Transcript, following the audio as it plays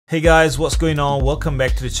Hey guys, what's going on? Welcome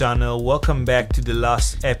back to the channel. Welcome back to the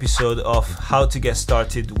last episode of how to get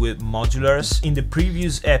started with modulars. In the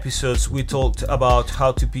previous episodes we talked about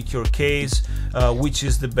how to pick your case, which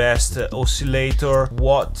is the best oscillator,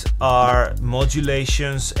 what are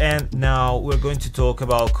modulations, and now we're going to talk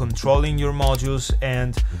about controlling your modules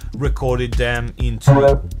and recording them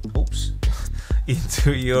into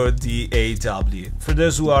your DAW. For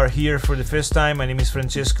those who are here for the first time, my name is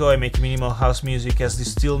Francesco. I make minimal house music as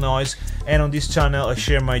distilled noise, and on this channel I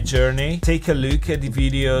share my journey. Take a look at the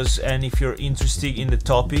videos, and if you're interested in the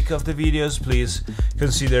topic of the videos, please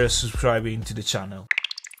consider subscribing to the channel.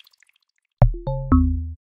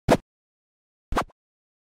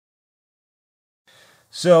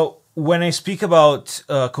 So when I speak about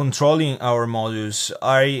controlling our modules,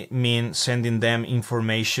 I mean sending them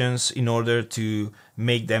informations in order to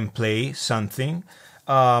make them play something.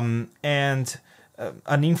 A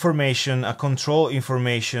control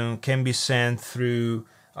information can be sent through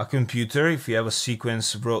a computer. If you have a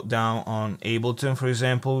sequence wrote down on Ableton, for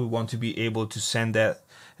example, we want to be able to send that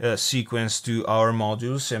sequence to our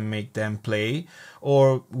modules and make them play,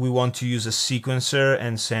 or we want to use a sequencer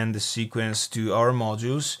and send the sequence to our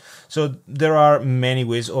modules. So there are many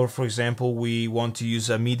ways. Or for example, we want to use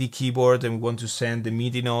a Midi keyboard and we want to send the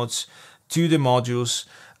Midi notes to the modules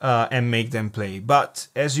and make them play. But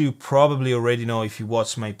as you probably already know if you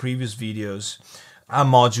watched my previous videos, a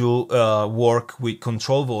module work with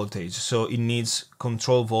control voltage, so it needs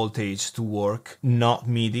control voltage to work, not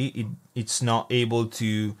MIDI. It's not able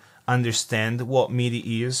to understand what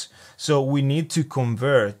MIDI is, so we need to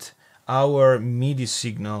convert our MIDI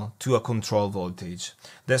signal to a control voltage.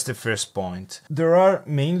 That's the first point. There are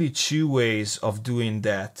mainly two ways of doing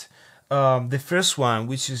that. The first one,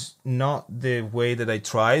 which is not the way that I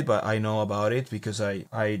tried, but I know about it because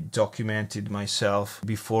I documented myself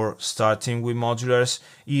before starting with modulars,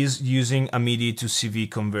 is using a MIDI to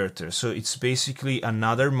CV converter. So it's basically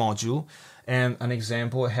another module, and an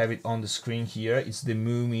example, I have it on the screen here. It's the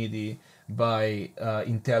Midi by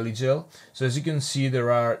IntelliGel. So as you can see,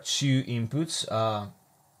 there are two inputs,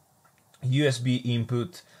 USB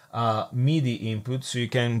input, MIDI input, so you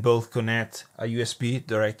can both connect a USB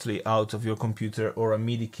directly out of your computer or a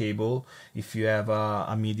MIDI cable if you have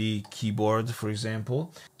a MIDI keyboard, for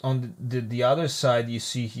example. On the other side, you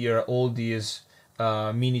see here all these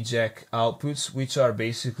mini jack outputs, which are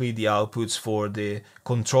basically the outputs for the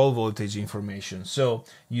control voltage information. So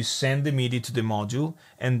you send the MIDI to the module,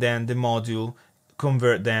 and then the module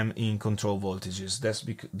convert them in control voltages.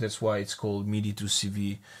 That's why it's called MIDI to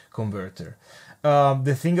CV converter.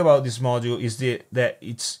 The thing about this module is that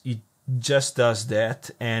it just does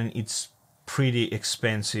that, and it's pretty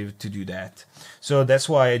expensive to do that. So that's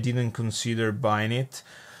why I didn't consider buying it.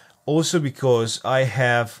 Also because I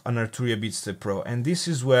have an Arturia BSP Pro, and this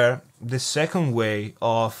is where the second way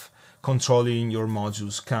of controlling your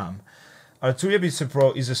modules come. Arturia BSP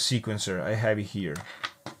Pro is a sequencer. I have it here.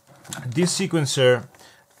 This sequencer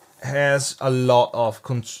has a lot of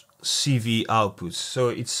CV outputs, so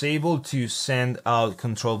it's able to send out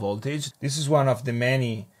control voltage. This is one of the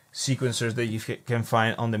many sequencers that you can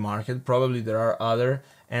find on the market. Probably there are other,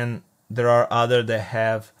 and there are other that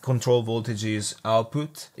have control voltages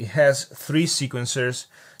output. It has 3 sequencers.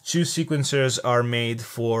 2 sequencers are made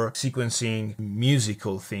for sequencing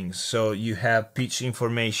musical things, so you have pitch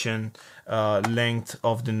information, length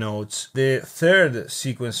of the notes. The third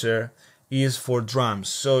sequencer is for drums,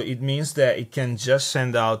 so it means that it can just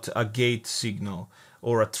send out a gate signal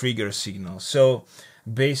or a trigger signal. So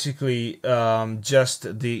basically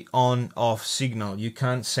just the on-off signal. You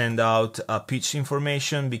can't send out a pitch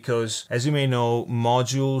information because, as you may know,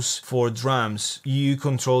 modules for drums, you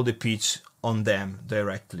control the pitch on them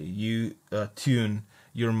directly. You tune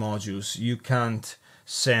your modules. You can't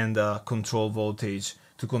send a control voltage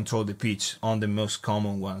to control the pitch on the most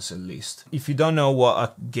common ones, at least. If you don't know what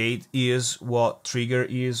a gate is, what trigger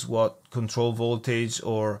is, what control voltage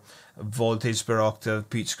or voltage per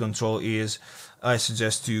octave pitch control is, I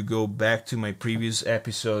suggest you go back to my previous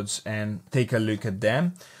episodes and take a look at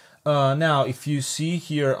them. Now, if you see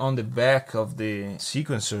here on the back of the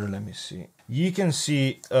sequencer, let me see, you can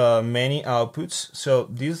see many outputs. So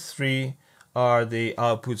these 3 are the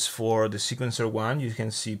outputs for the sequencer 1. You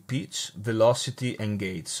can see pitch, velocity, and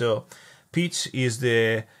gate. So pitch is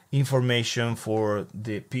the information for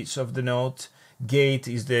the pitch of the note. Gate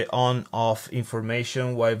is the on-off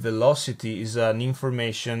information, while velocity is an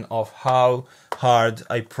information of how hard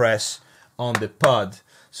I press on the pad.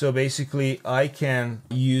 So basically I can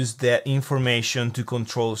use that information to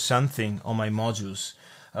control something on my modules.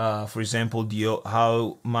 For example,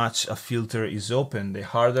 how much a filter is open. The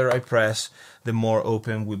harder I press, the more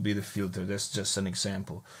open would be the filter. That's just an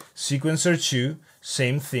example. Sequencer 2,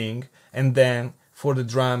 same thing. And then for the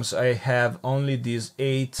drums, I have only these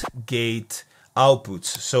 8 gate outputs.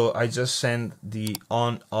 So I just send the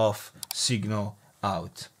on-off signal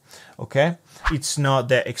out. Okay, it's not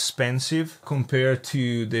that expensive compared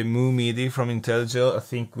to the Midi from IntelliGel. I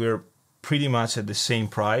think we're pretty much at the same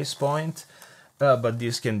price point, but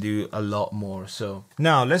this can do a lot more. So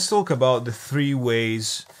now let's talk about the 3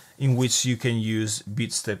 ways in which you can use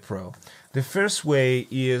BeatStep Pro. The first way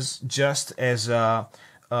is just as a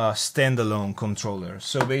standalone controller.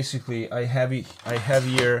 So basically, I have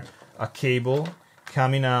here a cable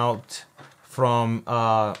coming out from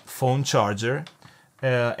a phone charger.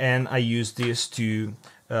 And I use this to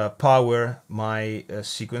power my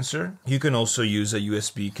sequencer. You can also use a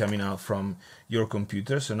USB coming out from your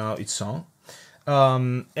computer, so now it's on.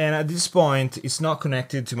 And at this point, it's not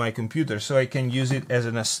connected to my computer, so I can use it as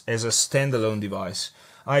a standalone device.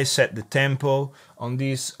 I set the tempo on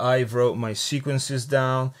this, I wrote my sequences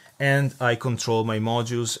down, and I control my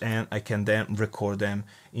modules, and I can then record them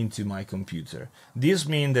into my computer. This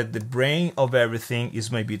means that the brain of everything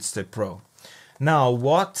is my BeatStep Pro. Now,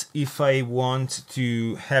 what if I want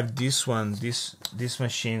to have this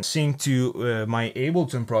machine sync to my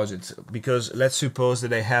Ableton project? Because let's suppose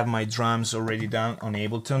that I have my drums already done on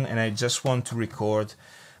Ableton and I just want to record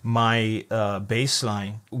my bass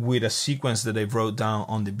line with a sequence that I wrote down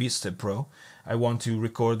on the BeatStep Pro. I want to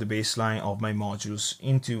record the bass line of my modules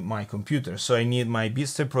into my computer. So I need my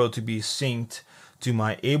BeatStep Pro to be synced to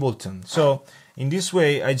my Ableton. So in this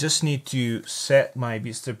way, I just need to set my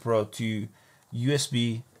BeatStep Pro to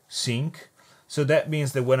USB sync. So that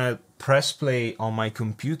means that when I press play on my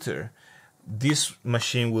computer, this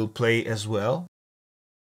machine will play as well.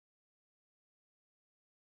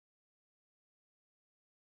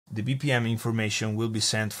 The BPM information will be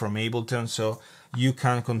sent from Ableton, so you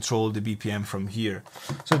can control the BPM from here.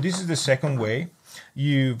 So this is the second way.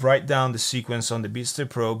 You write down the sequence on the BeatStep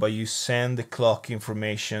Pro, but you send the clock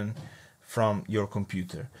information from your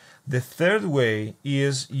computer. The third way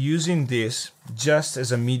is using this just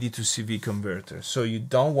as a MIDI to CV converter. So you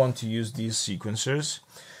don't want to use these sequencers.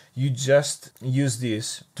 You just use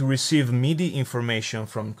this to receive MIDI information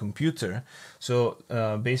from computer. So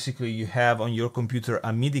basically you have on your computer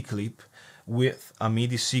a MIDI clip with a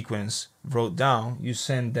MIDI sequence wrote down. You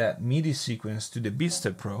send that MIDI sequence to the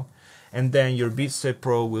BeatStep Pro, and then your BeatStep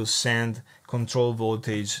Pro will send control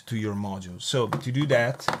voltage to your module. So to do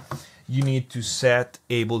that, you need to set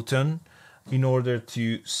Ableton in order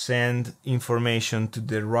to send information to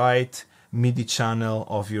the right MIDI channel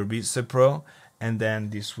of your BeatStep Pro, and then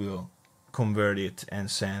this will convert it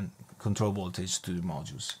and send control voltage to the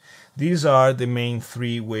modules. These are the main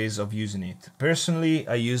 3 ways of using it. Personally,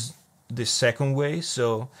 I use the second way,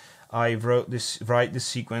 so I write the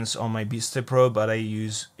sequence on my BeatStep Pro, but I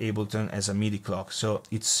use Ableton as a MIDI clock, so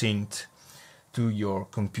it's synced to your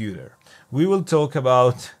computer. We will talk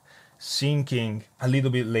about syncing a little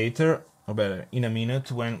bit later, or better, in a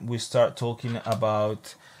minute, when we start talking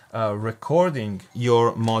about recording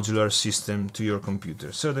your modular system to your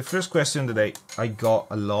computer. So the first question that I got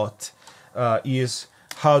a lot is,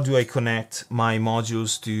 how do I connect my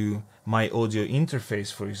modules to my audio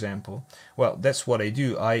interface, for example? Well, that's what I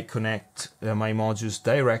do. I connect my modules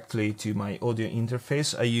directly to my audio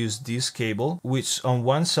interface. I use this cable, which on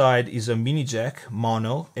one side is a mini jack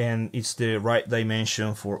mono, and it's the right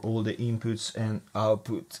dimension for all the inputs and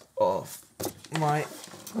output of my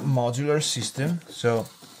modular system. So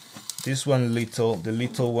this one the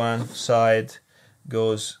little one side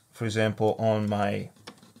goes, for example, on my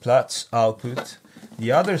Platts output.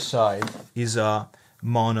 The other side is a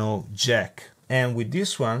mono jack, and with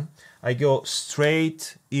this one I go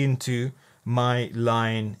straight into my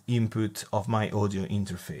line input of my audio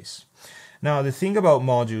interface. Now the thing about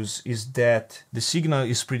modules is that the signal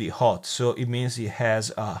is pretty hot, so it means it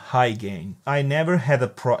has a high gain. I never had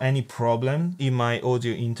any problem in my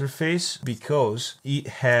audio interface because it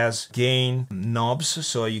has gain knobs,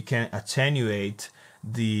 so you can attenuate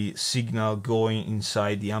the signal going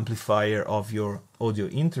inside the amplifier of your audio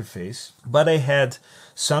interface. But I had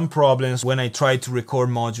some problems when I tried to record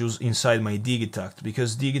modules inside my Digitact,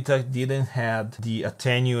 because Digitact didn't have the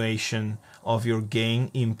attenuation of your gain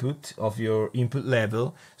input, of your input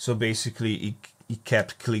level, so basically it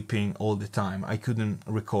kept clipping all the time. I couldn't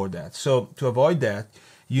record that. So to avoid that,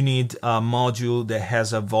 you need a module that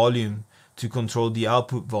has a volume to control the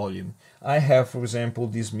output volume. I have, for example,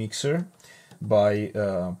 this mixer by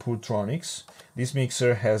Pultronics. This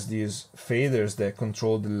mixer has these faders that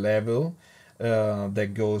control the level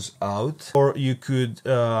that goes out, or you could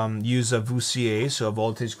use a VCA, so a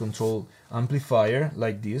voltage control amplifier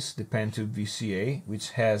like this, the Pen2 VCA,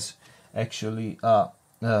 which has actually a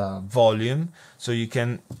volume, so you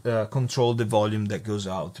can control the volume that goes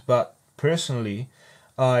out. But personally,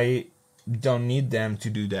 I don't need them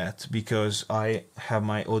to do that because I have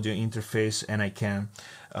my audio interface and I can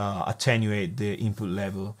attenuate the input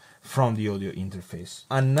level from the audio interface.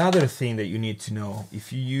 Another thing that you need to know,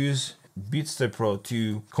 if you use Beatstep Pro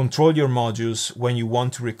to control your modules when you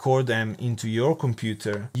want to record them into your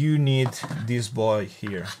computer, you need this boy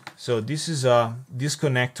here. So this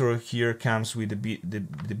connector here comes with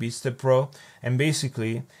the Beatstep Pro, and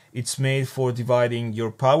basically it's made for dividing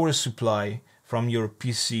your power supply from your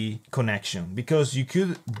PC connection, because you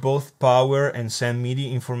could both power and send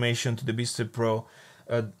MIDI information to the Beatstep Pro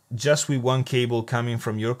just with one cable coming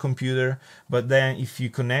from your computer. But then if you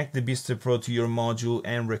connect the Beatstep Pro to your module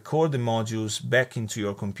and record the modules back into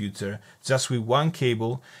your computer just with one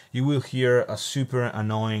cable, you will hear a super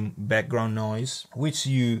annoying background noise, which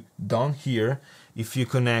you don't hear if you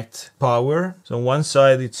connect power. So on one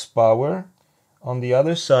side it's power, on the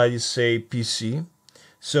other side is, say, PC.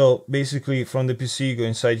 So basically from the PC you go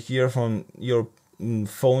inside here, from your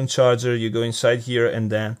phone charger you go inside here,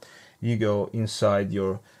 and then you go inside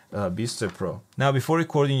your Beatstep Pro. Now, before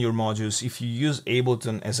recording your modules, if you use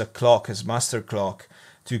Ableton as a clock, as master clock,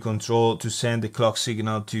 to send the clock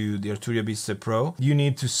signal to the Arturia Beatstep Pro, you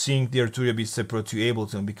need to sync the Arturia Beatstep Pro to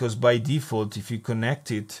Ableton, because by default, if you connect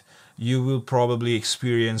it, you will probably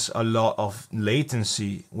experience a lot of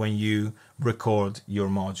latency when you record your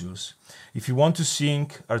modules. If you want to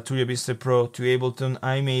sync Arturia Beatstep Pro to Ableton,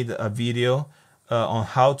 I made a video on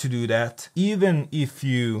how to do that. Even if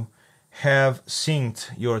you have synced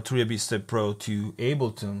your Arturia Beatstep Pro to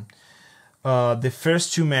Ableton, the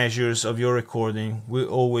first two measures of your recording will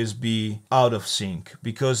always be out of sync,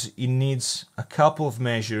 because it needs a couple of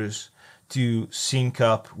measures to sync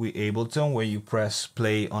up with Ableton. When you press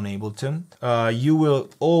play on Ableton, you will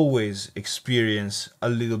always experience a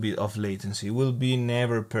little bit of latency. It will be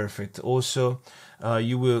never perfect. Also,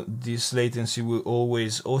 this latency will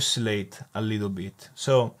always oscillate a little bit.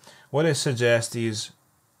 So what I suggest is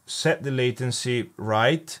set the latency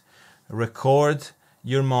right, record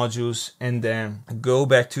your modules, and then go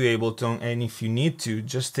back to Ableton, and if you need to,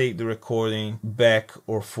 just take the recording back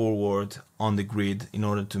or forward on the grid in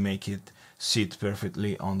order to make it sit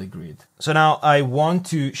perfectly on the grid. So now I want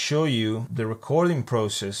to show you the recording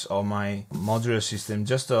process of my modular system,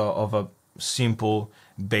 just of a simple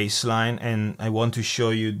baseline, and I want to show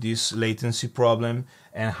you this latency problem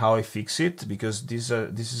and how I fix it, because this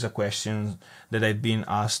is a question that I've been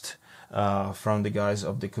asked from the guys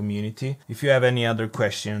of the community. If you have any other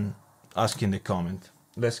question, ask in the comment.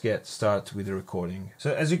 Let's get started with the recording.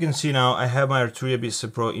 So as you can see now, I have my Arturia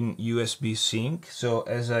Beatstep Pro in USB sync. So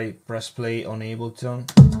as I press play on Ableton,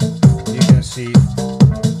 you can see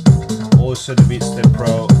also the Beatstep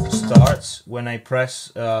Pro starts. When I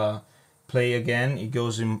press play again, it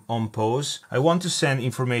goes on pause. I want to send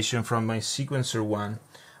information from my sequencer one,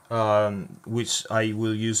 which I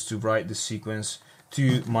will use to write the sequence,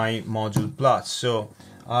 to my module plots. So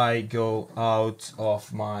I go out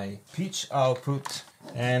of my pitch output,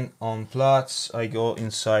 and on plots I go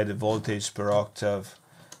inside the voltage per octave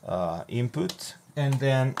input, and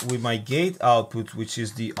then with my gate output, which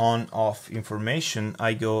is the on-off information,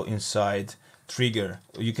 I go inside trigger.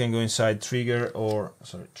 You can go inside trigger or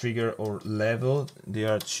level.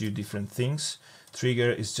 There are two different things. Trigger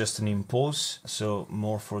is just an impulse, so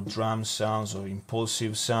more for drum sounds or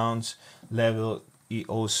impulsive sounds. Level, you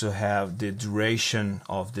also have the duration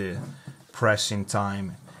of the pressing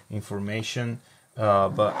time information,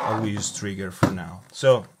 but I will use trigger for now.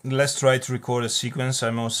 So let's try to record a sequence.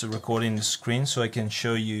 I'm also recording the screen so I can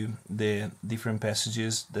show you the different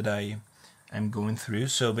passages that I am going through.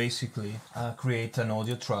 So basically, I create an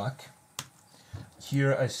audio track.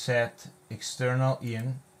 Here I set external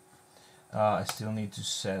in. I still need to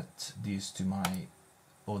set this to my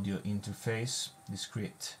audio interface,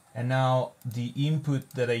 discrete. And now the input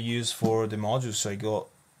that I use for the module, so I go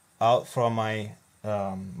out from my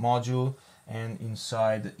module and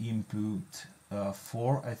inside the input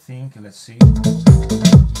 4, I think, let's see.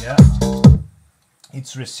 Yeah,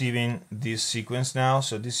 it's receiving this sequence now.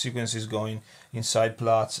 So this sequence is going inside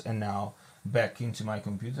plots and now back into my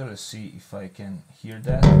computer. Let's see if I can hear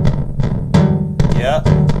that. Yeah.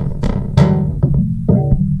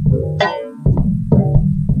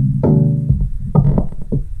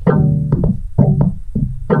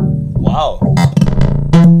 Wow.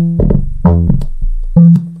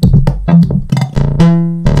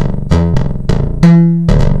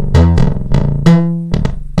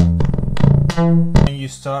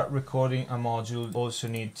 start recording a module, also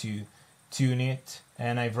need to tune it.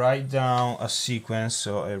 And I write down a sequence,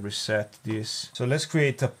 so I reset this. So let's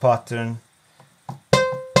create a pattern.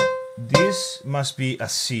 This must be a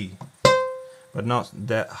C, but not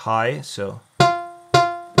that high, so.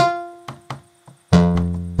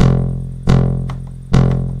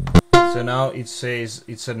 So now it says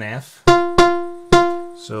it's an F,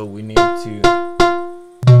 so we need to.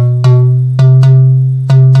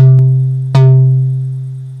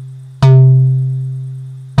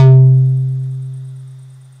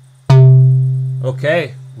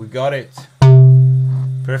 Okay, we got it.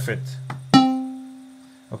 Perfect.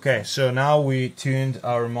 Okay, so now we tuned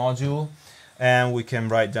our module and we can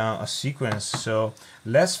write down a sequence. So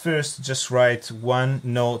let's first just write one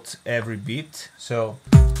note every beat. So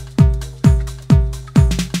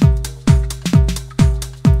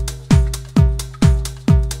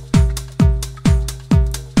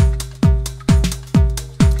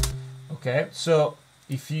okay, so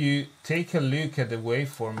if you take a look at the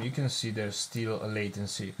waveform, you can see there's still a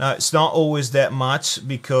latency. Now, it's not always that much,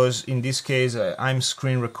 because in this case I'm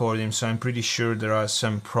screen recording, so I'm pretty sure there are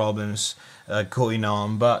some problems going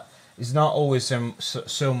on, but it's not always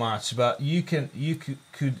so much. But you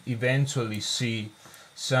could eventually see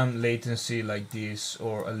some latency like this,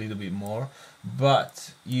 or a little bit more,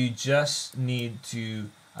 but you just need to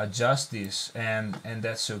adjust this, and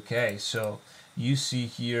that's okay. So you see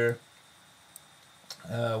here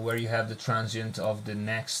where you have the transient of the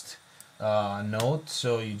next note,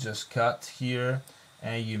 so you just cut here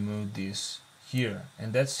and you move this here,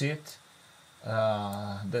 and that's it.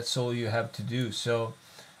 That's all you have to do. So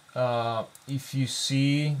if you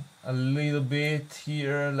see a little bit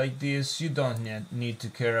here like this, you don't need to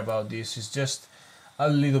care about this. It's just a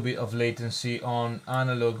little bit of latency. On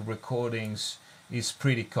analog recordings is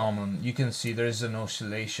pretty common. You can see there is an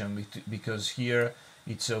oscillation because here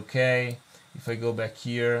it's okay. If I go back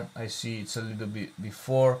here, I see it's a little bit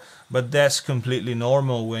before, but that's completely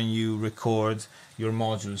normal when you record your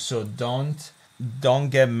modules. So don't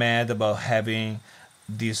get mad about having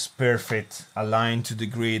this perfect aligned to the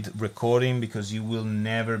grid recording, because you will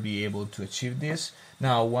never be able to achieve this.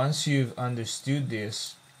 Now, once you've understood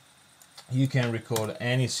this, you can record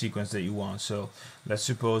any sequence that you want. So let's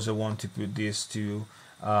suppose I want to put this to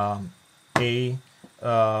A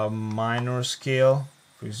minor scale,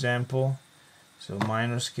 for example. So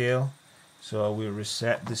minor scale. So I will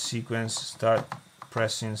reset the sequence, start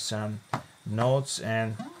pressing some notes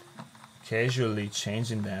and casually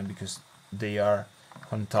changing them because they are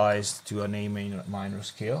quantized to an A minor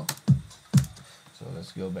scale. So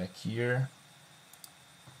let's go back here.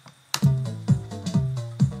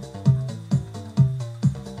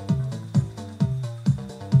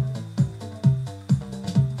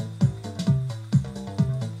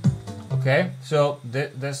 Okay, so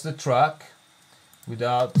that's the track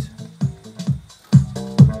without,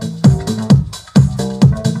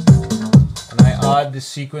 and I add the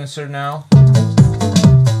sequencer now.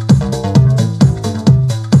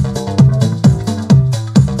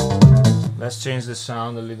 Let's change the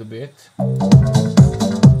sound a little bit.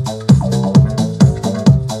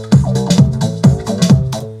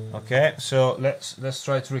 Okay, so let's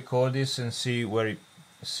try to record this and see where it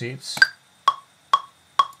sits.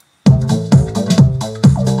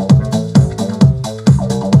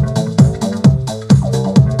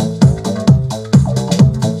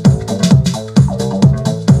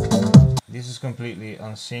 Completely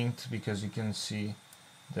unsynced because you can see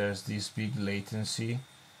there's this big latency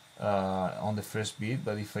on the first beat,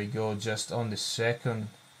 but if I go just on the second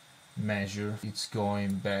measure, it's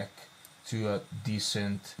going back to a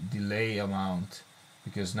decent delay amount,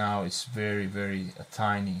 because now it's very a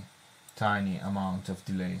tiny amount of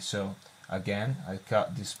delay. So again, I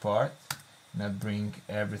cut this part and I bring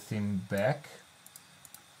everything back.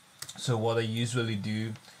 So what I usually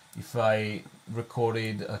do, if I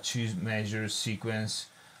recorded a 2-measure sequence,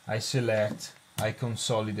 I select, I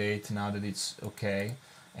consolidate now that it's okay,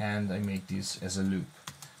 and I make this as a loop.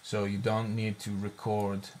 So you don't need to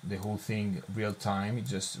record the whole thing real time, you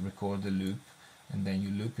just record the loop and then you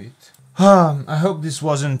loop it. I hope this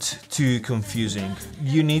wasn't too confusing.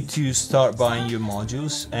 You need to start buying your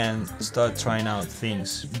modules and start trying out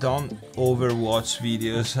things. Don't overwatch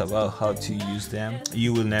videos about how to use them.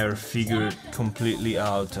 You will never figure it completely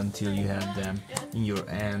out until you have them in your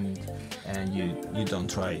hand and you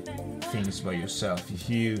don't try things by yourself. If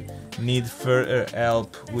you need further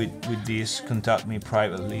help with this, contact me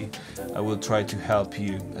privately. I will try to help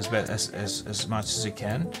you as much as I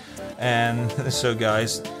can. And so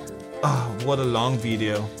guys, what a long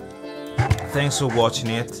video. Thanks for watching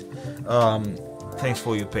it. Thanks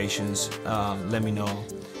for your patience. Let me know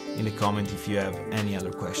in the comment if you have any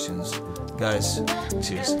other questions. Guys,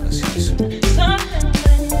 cheers.